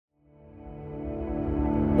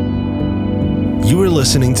You are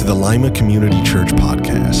listening to the Lima Community Church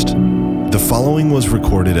podcast. The following was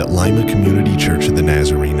recorded at Lima Community Church of the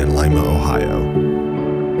Nazarene in Lima, Ohio.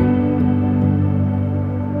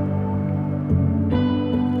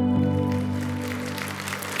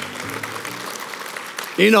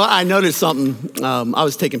 You know, I noticed something. I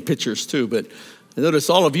was taking pictures too, but I noticed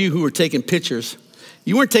all of you who were taking pictures,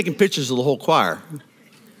 you weren't taking pictures of the whole choir.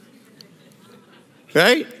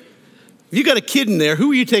 Right? If you got a kid in there,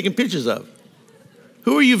 who are you taking pictures of?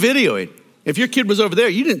 Who are you videoing? If your kid was over there,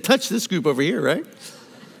 you didn't touch this group over here, right?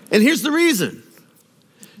 And here's the reason.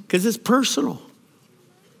 Because it's personal.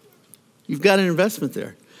 You've got an investment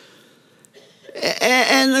there.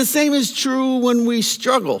 And the same is true when we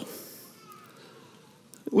struggle.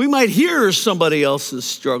 We might hear somebody else's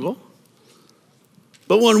struggle,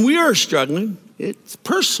 but when we are struggling, it's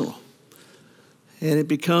personal. And it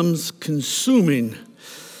becomes consuming.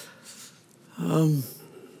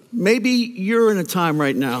 Maybe you're in a time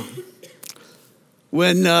right now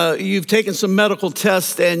when you've taken some medical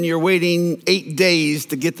tests and you're waiting 8 days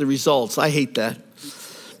to get the results. I hate that.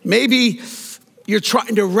 Maybe you're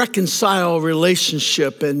trying to reconcile a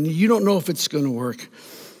relationship and you don't know if it's going to work.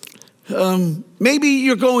 Maybe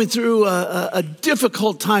you're going through a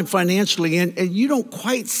difficult time financially and you don't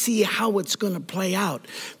quite see how it's going to play out.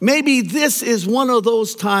 Maybe this is one of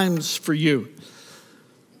those times for you.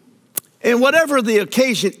 And whatever the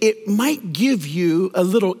occasion, it might give you a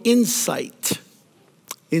little insight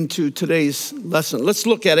into today's lesson. Let's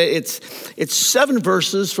look at it. It's 7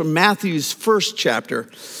 verses from Matthew's first chapter,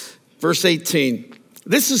 verse 18.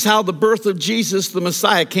 This is how the birth of Jesus, the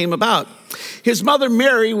Messiah, came about. His mother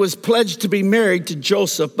Mary was pledged to be married to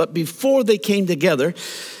Joseph, but before they came together,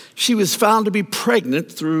 she was found to be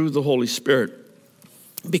pregnant through the Holy Spirit.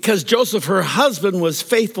 Because Joseph, her husband, was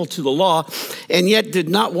faithful to the law and yet did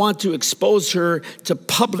not want to expose her to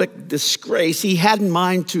public disgrace, he had in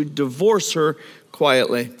mind to divorce her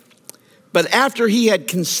quietly. But after he had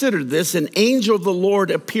considered this, an angel of the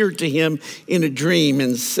Lord appeared to him in a dream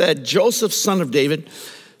and said, "Joseph, son of David,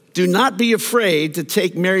 do not be afraid to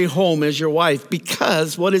take Mary home as your wife,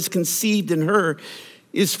 because what is conceived in her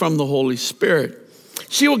is from the Holy Spirit.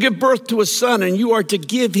 She will give birth to a son, and you are to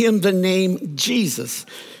give him the name Jesus,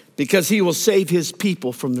 because he will save his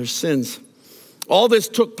people from their sins." All this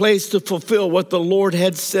took place to fulfill what the Lord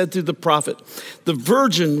had said through the prophet. The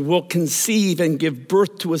virgin will conceive and give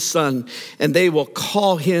birth to a son, and they will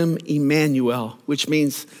call him Emmanuel, which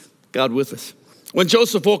means God with us. When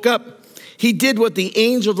Joseph woke up, he did what the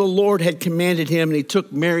angel of the Lord had commanded him, and he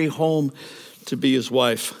took Mary home to be his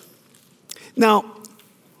wife. Now,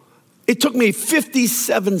 it took me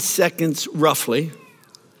 57 seconds, roughly,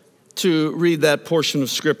 to read that portion of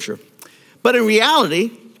Scripture. But in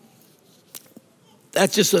reality,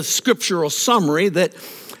 that's just a scriptural summary that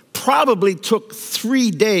probably took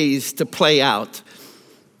 3 days to play out,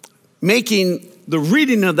 making the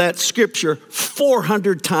reading of that Scripture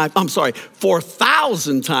 4,000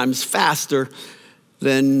 times faster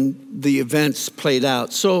than the events played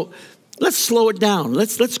out. So let's slow it down.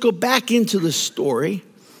 Let's go back into the story.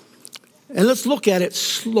 And let's look at it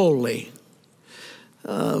slowly.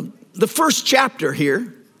 The first chapter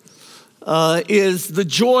here is the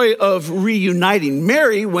joy of reuniting.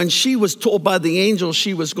 Mary, when she was told by the angel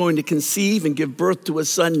she was going to conceive and give birth to a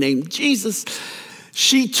son named Jesus,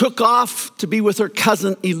 she took off to be with her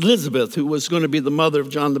cousin Elizabeth, who was going to be the mother of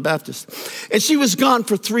John the Baptist. And she was gone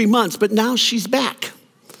for 3 months, but now she's back.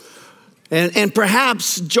 And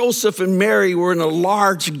perhaps Joseph and Mary were in a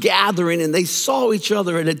large gathering and they saw each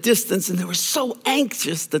other at a distance and they were so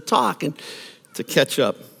anxious to talk and to catch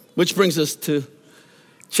up. Which brings us to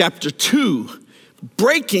chapter 2,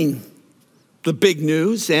 breaking the big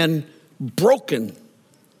news and broken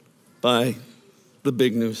by the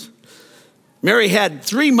big news. Mary had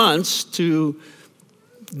 3 months to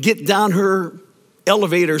get down her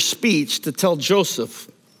elevator speech to tell Joseph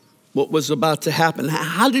what was about to happen.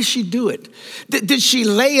 How did she do it? Did she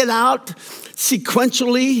lay it out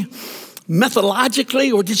sequentially,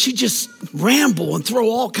 methodologically, or did she just ramble and throw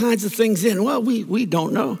all kinds of things in? Well, we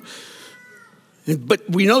don't know. But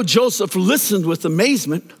we know Joseph listened with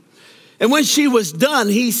amazement. And when she was done,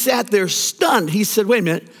 he sat there stunned. He said, "Wait a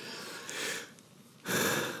minute.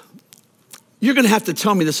 You're going to have to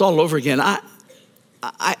tell me this all over again.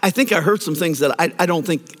 I think I heard some things that I don't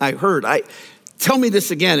think I heard. Tell me this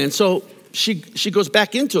again." And so she goes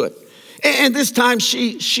back into it. And this time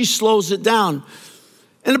she slows it down.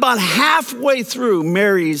 And about halfway through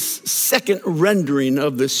Mary's second rendering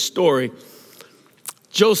of this story,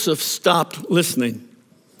 Joseph stopped listening.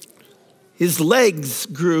 His legs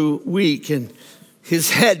grew weak and His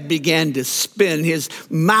head began to spin. His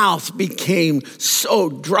mouth became so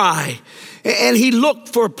dry. And he looked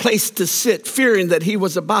for a place to sit, fearing that he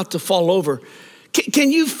was about to fall over. Can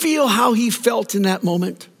you feel how he felt in that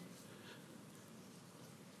moment?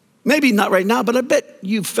 Maybe not right now, but I bet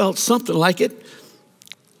you felt something like it.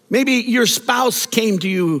 Maybe your spouse came to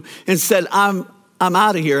you and said, I'm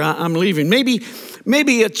out of here, I'm leaving.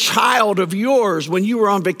 Maybe a child of yours, when you were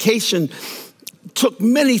on vacation, took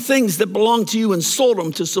many things that belonged to you and sold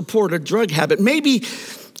them to support a drug habit. Maybe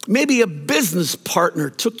a business partner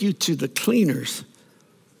took you to the cleaners.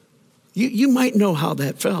 You might know how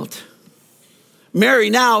that felt. Mary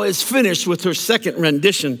now is finished with her second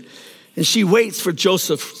rendition, and she waits for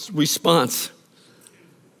Joseph's response.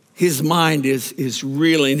 His mind is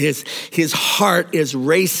reeling. His heart is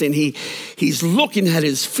racing. He's looking at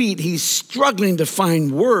his feet. He's struggling to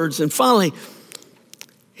find words. And finally,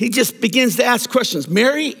 he just begins to ask questions.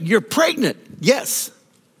 Mary, you're pregnant. Yes.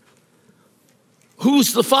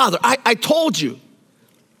 Who's the father? I told you.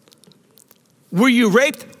 Were you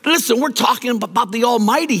raped? Listen, we're talking about the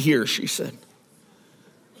Almighty here, she said.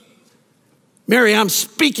 Mary, I'm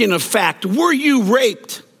speaking of fact. Were you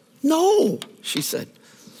raped? No, she said.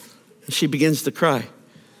 And she begins to cry.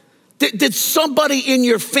 Did somebody in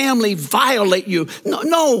your family violate you?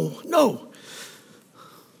 No.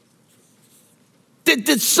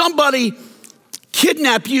 Did somebody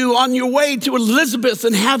kidnap you on your way to Elizabeth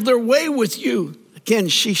and have their way with you? Again,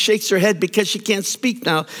 she shakes her head because she can't speak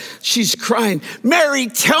now. She's crying. Mary,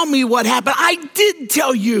 tell me what happened. I did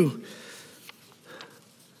tell you.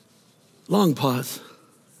 Long pause.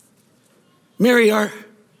 Mary, are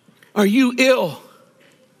you ill?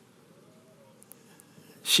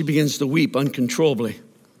 She begins to weep uncontrollably.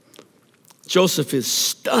 Joseph is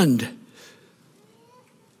stunned.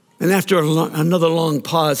 And after another long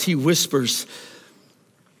pause, he whispers,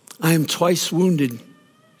 I am twice wounded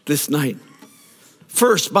this night.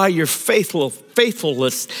 First, by your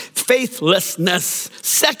faithlessness.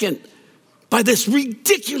 Second, by this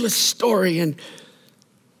ridiculous story. And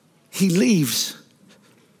he leaves.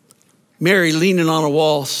 Mary, leaning on a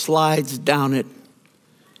wall, slides down it,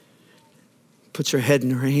 puts her head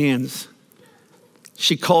in her hands.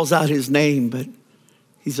 She calls out his name, but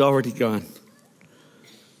he's already gone.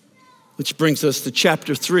 Which brings us to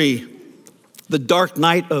chapter 3, the dark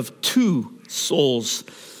night of two souls.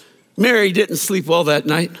 Mary didn't sleep well that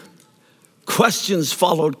night. Questions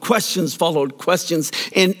followed questions,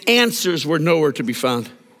 and answers were nowhere to be found.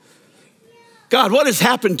 God, what has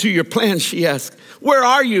happened to your plans, she asked. Where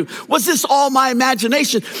are you? Was this all my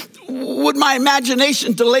imagination? Would my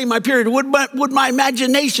imagination delay my period? Would my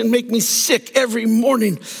imagination make me sick every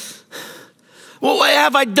morning? Well,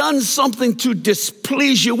 have I done something to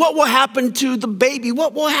displease you? What will happen to the baby?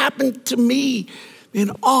 What will happen to me?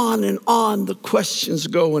 And on the questions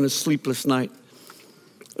go in a sleepless night.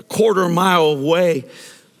 A quarter mile away,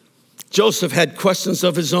 Joseph had questions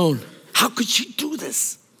of his own. How could she do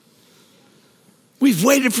this? We've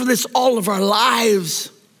waited for this all of our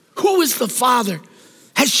lives. Who is the father?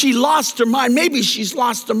 Has she lost her mind? Maybe she's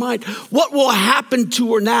lost her mind. What will happen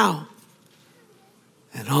to her now?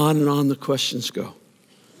 And on the questions go.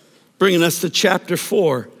 Bringing us to chapter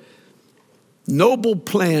 4. Noble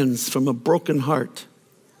plans from a broken heart.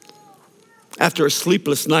 After a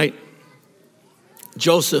sleepless night,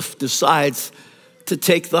 Joseph decides to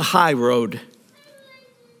take the high road.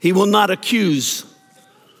 He will not accuse.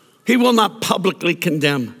 He will not publicly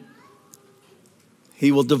condemn.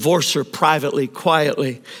 He will divorce her privately,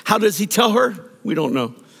 quietly. How does he tell her? We don't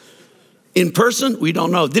know. In person? We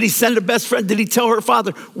don't know. Did he send a best friend? Did he tell her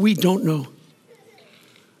father? We don't know.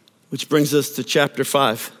 Which brings us to chapter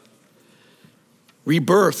 5.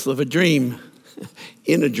 Rebirth of a dream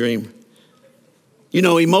in a dream. You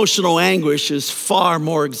know, emotional anguish is far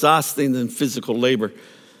more exhausting than physical labor.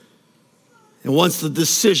 And once the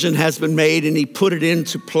decision has been made and he put it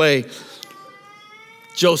into play,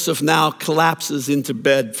 Joseph now collapses into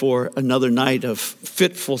bed for another night of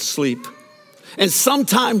fitful sleep. And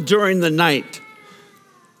sometime during the night,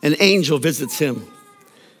 an angel visits him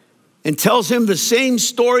and tells him the same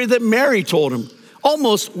story that Mary told him,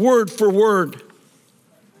 almost word for word.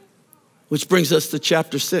 Which brings us to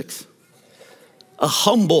chapter 6. A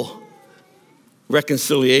humble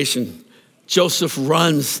reconciliation. Joseph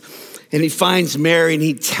runs and he finds Mary and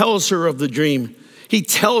he tells her of the dream. He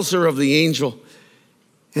tells her of the angel.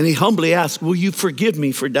 And he humbly asks, will you forgive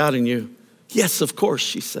me for doubting you? Yes, of course,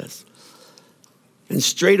 she says. And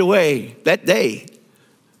straight away, that day,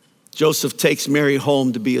 Joseph takes Mary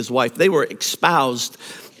home to be his wife. They were espoused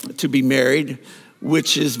to be married,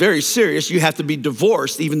 which is very serious. You have to be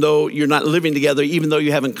divorced even though you're not living together, even though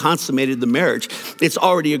you haven't consummated the marriage. It's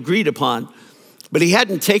already agreed upon. But he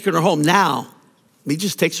hadn't taken her home. Now, he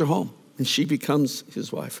just takes her home and she becomes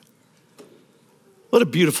his wife. What a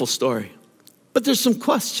beautiful story. But there's some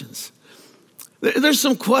questions. There's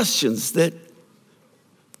some questions that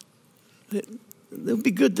would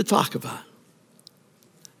be good to talk about.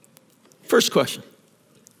 First question.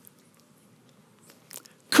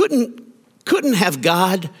 Couldn't have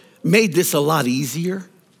God made this a lot easier?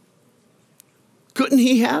 Couldn't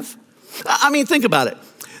he have? I mean, think about it.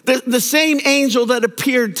 The same angel that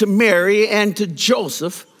appeared to Mary and to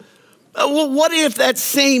Joseph, well, what if that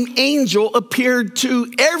same angel appeared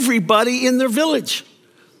to everybody in their village?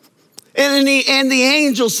 And the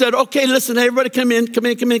angel said, okay, listen, everybody come in.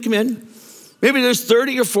 Maybe there's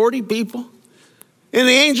 30 or 40 people. And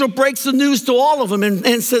the angel breaks the news to all of them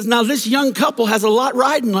and says, now this young couple has a lot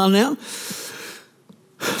riding on them.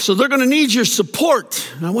 So they're going to need your support.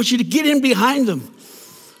 And I want you to get in behind them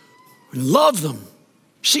and love them.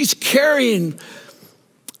 She's carrying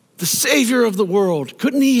the Savior of the world.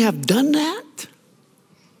 Couldn't he have done that?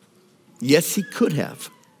 Yes, he could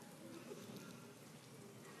have.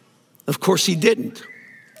 Of course, he didn't.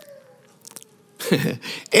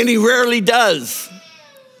 And he rarely does.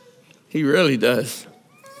 He really does.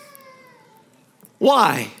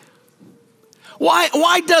 Why?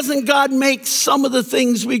 Why doesn't God make some of the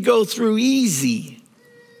things we go through easy?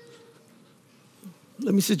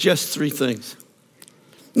 Let me suggest 3 things.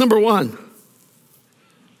 Number 1,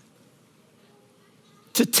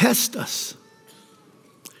 to test us.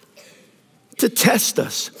 To test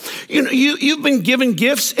us. You know, you've been given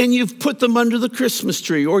gifts and you've put them under the Christmas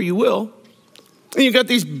tree, or you will. And you got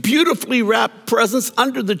these beautifully wrapped presents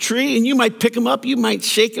under the tree, and you might pick them up, you might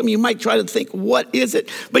shake them, you might try to think, what is it?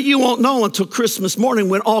 But you won't know until Christmas morning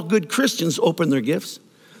when all good Christians open their gifts.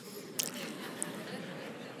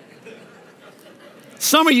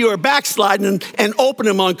 Some of you are backsliding and open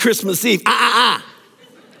them on Christmas Eve.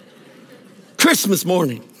 Christmas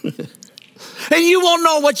morning. And you won't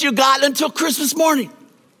know what you got until Christmas morning.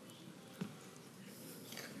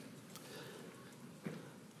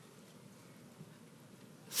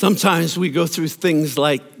 Sometimes we go through things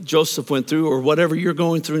like Joseph went through, or whatever you're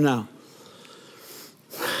going through now.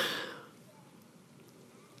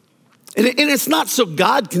 And it's not so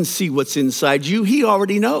God can see what's inside you. He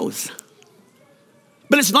already knows.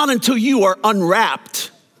 But it's not until you are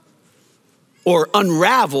unwrapped or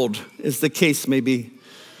unraveled, as the case may be,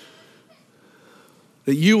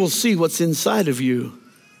 that you will see what's inside of you.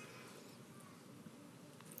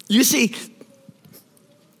 You see,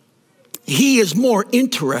 he is more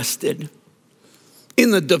interested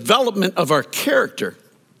in the development of our character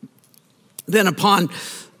than upon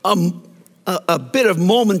a bit of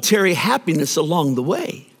momentary happiness along the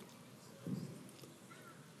way.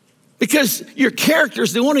 Because your character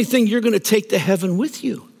is the only thing you're going to take to heaven with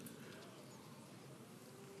you.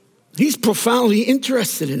 He's profoundly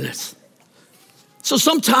interested in this. So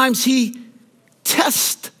sometimes he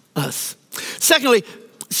tests us. Secondly,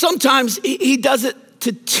 sometimes he does it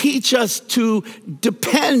to teach us to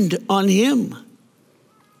depend on him.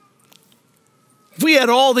 If we had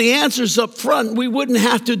all the answers up front, we wouldn't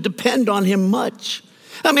have to depend on him much.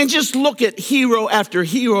 I mean, just look at hero after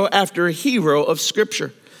hero after hero of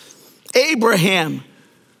Scripture. Abraham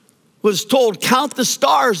was told, count the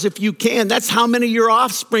stars if you can. That's how many your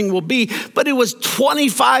offspring will be. But it was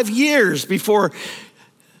 25 years before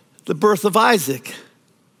the birth of Isaac.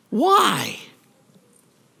 Why?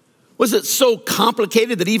 Was it so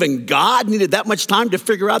complicated that even God needed that much time to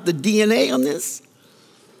figure out the DNA on this?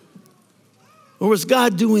 Or was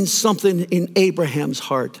God doing something in Abraham's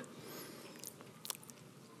heart?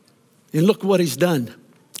 And look what he's done.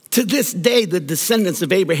 To this day, the descendants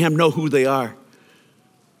of Abraham know who they are.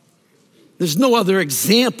 There's no other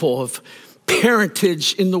example of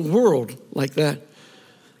parentage in the world like that.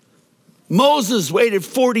 Moses waited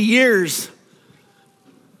 40 years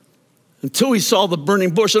until he saw the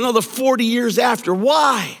burning bush. Another 40 years after.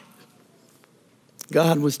 Why?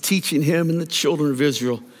 God was teaching him and the children of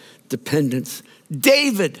Israel dependence.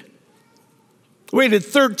 David waited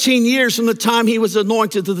 13 years from the time he was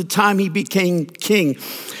anointed to the time he became king.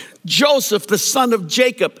 Joseph, the son of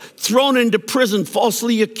Jacob, thrown into prison,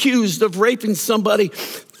 falsely accused of raping somebody.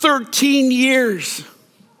 13 years.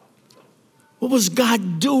 What was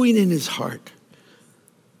God doing in his heart?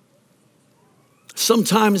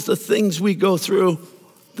 Sometimes the things we go through,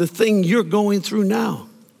 the thing you're going through now,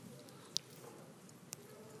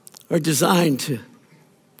 are designed to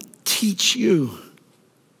teach you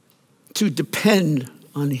to depend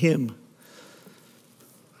on him.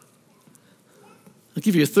 I'll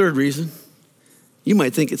give you a third reason. You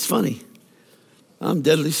might think it's funny. I'm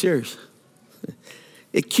deadly serious.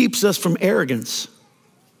 It keeps us from arrogance.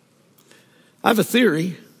 I have a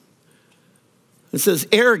theory. It says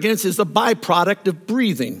arrogance is the byproduct of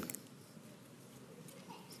breathing.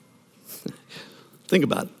 Think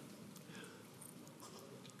about it.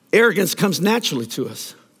 Arrogance comes naturally to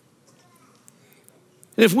us.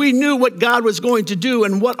 And if we knew what God was going to do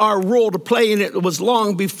and what our role to play in it was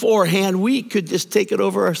long beforehand, we could just take it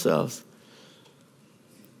over ourselves.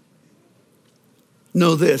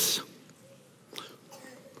 Know this.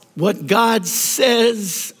 What God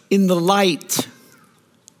says in the light,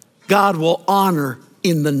 God will honor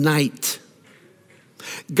in the night.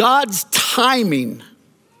 God's timing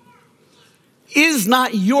is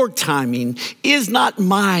not your timing, is not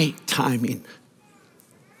my timing.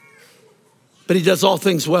 But he does all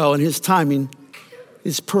things well, and his timing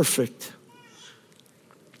is perfect.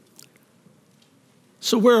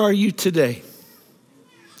 So where are you today?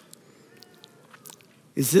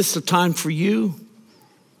 Is this a time for you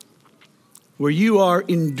where you are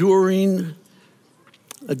enduring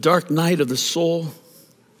a dark night of the soul,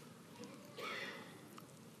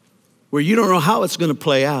 where you don't know how it's going to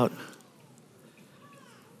play out?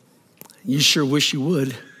 You sure wish you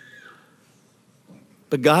would.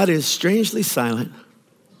 But God is strangely silent.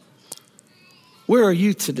 Where are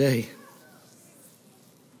you today?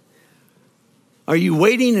 Are you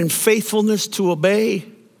waiting in faithfulness to obey?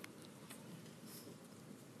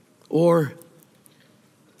 Or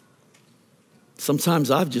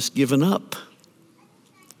sometimes I've just given up.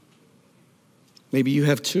 Maybe you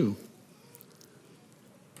have too.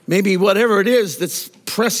 Maybe whatever it is that's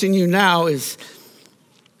pressing you now is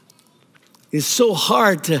so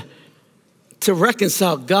hard to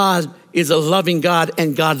reconcile. God is a loving God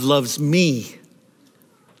and God loves me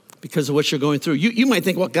because of what you're going through. You might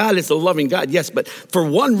think, well, God is a loving God. Yes, but for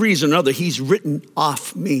one reason or another, he's written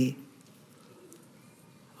off me.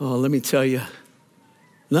 Oh, let me tell you,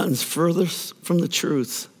 nothing's furthest from the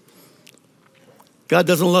truth. God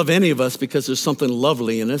doesn't love any of us because there's something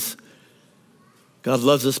lovely in us. God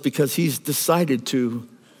loves us because he's decided to.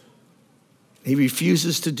 He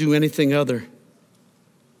refuses to do anything other.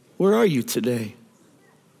 Where are you today?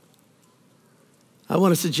 I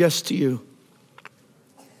want to suggest to you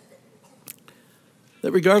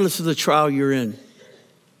that regardless of the trial you're in,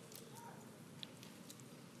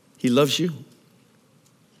 he loves you.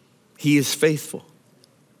 He is faithful.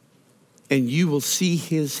 And you will see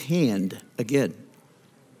his hand again.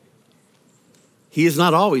 He is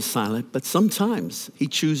not always silent, but sometimes he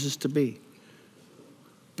chooses to be.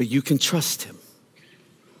 But you can trust him.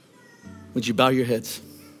 Would you bow your heads?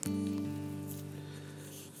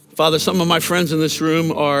 Father, some of my friends in this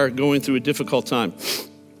room are going through a difficult time.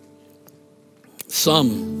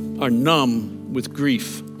 Some are numb with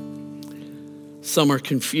grief. Some are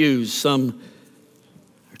confused. Some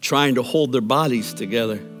are trying to hold their bodies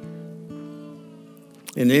together.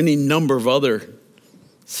 And any number of other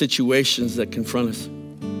situations that confront us.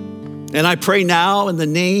 And I pray now in the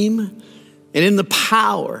name and in the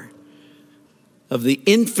power of the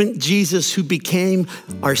infant Jesus who became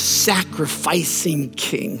our sacrificing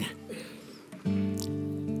King,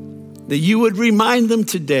 that you would remind them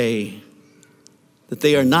today that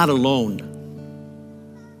they are not alone,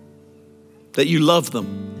 that you love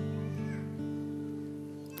them,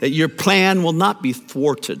 that your plan will not be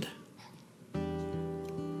thwarted.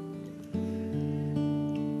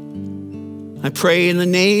 I pray in the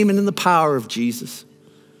name and in the power of Jesus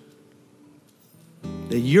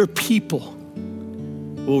that your people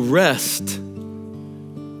will rest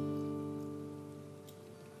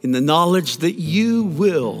in the knowledge that you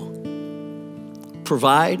will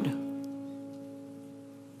provide,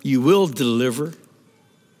 you will deliver,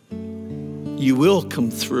 you will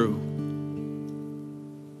come through.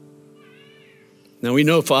 Now we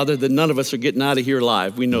know, Father, that none of us are getting out of here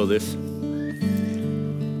alive. We know this.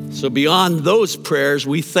 So beyond those prayers,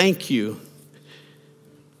 we thank you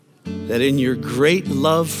that in your great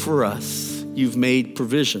love for us, you've made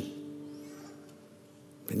provision.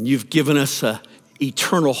 And you've given us an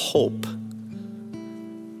eternal hope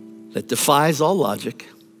that defies all logic,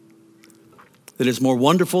 that is more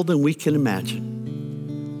wonderful than we can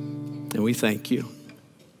imagine. And we thank you.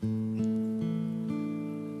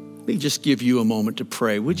 Let me just give you a moment to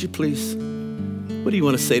pray. Would you please? What do you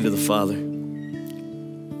want to say to the Father?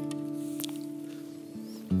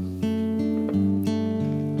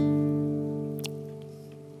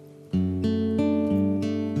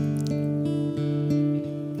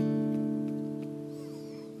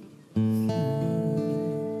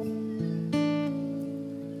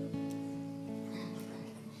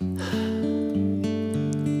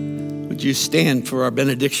 Would you stand for our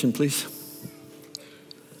benediction, please?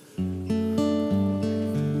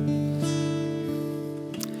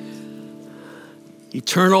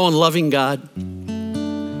 Eternal and loving God,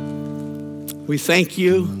 we thank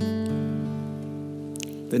you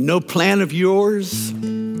that no plan of yours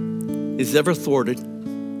is ever thwarted.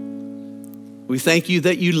 We thank you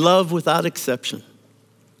that you love without exception.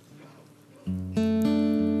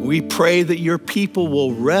 We pray that your people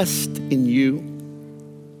will rest in you.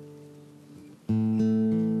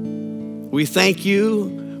 We thank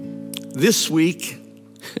you this week.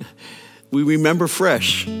 We remember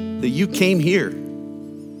fresh that you came here.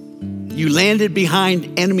 You landed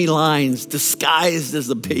behind enemy lines, disguised as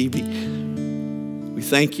a baby. We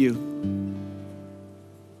thank you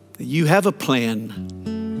that you have a plan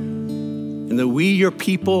and that we, your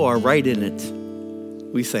people, are right in it.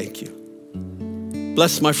 We thank you.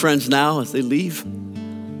 Bless my friends now as they leave.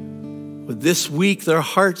 With this week, their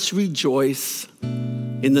hearts rejoice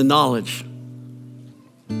in the knowledge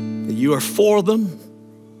that you are for them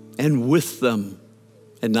and with them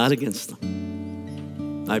and not against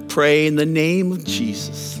them. I pray in the name of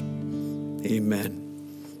Jesus.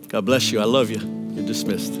 Amen. God bless you. I love you. You're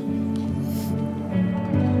dismissed.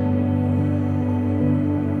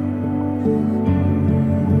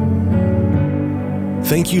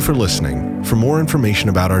 Thank you for listening. For more information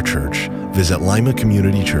about our church, visit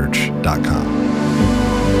limacommunitychurch.com.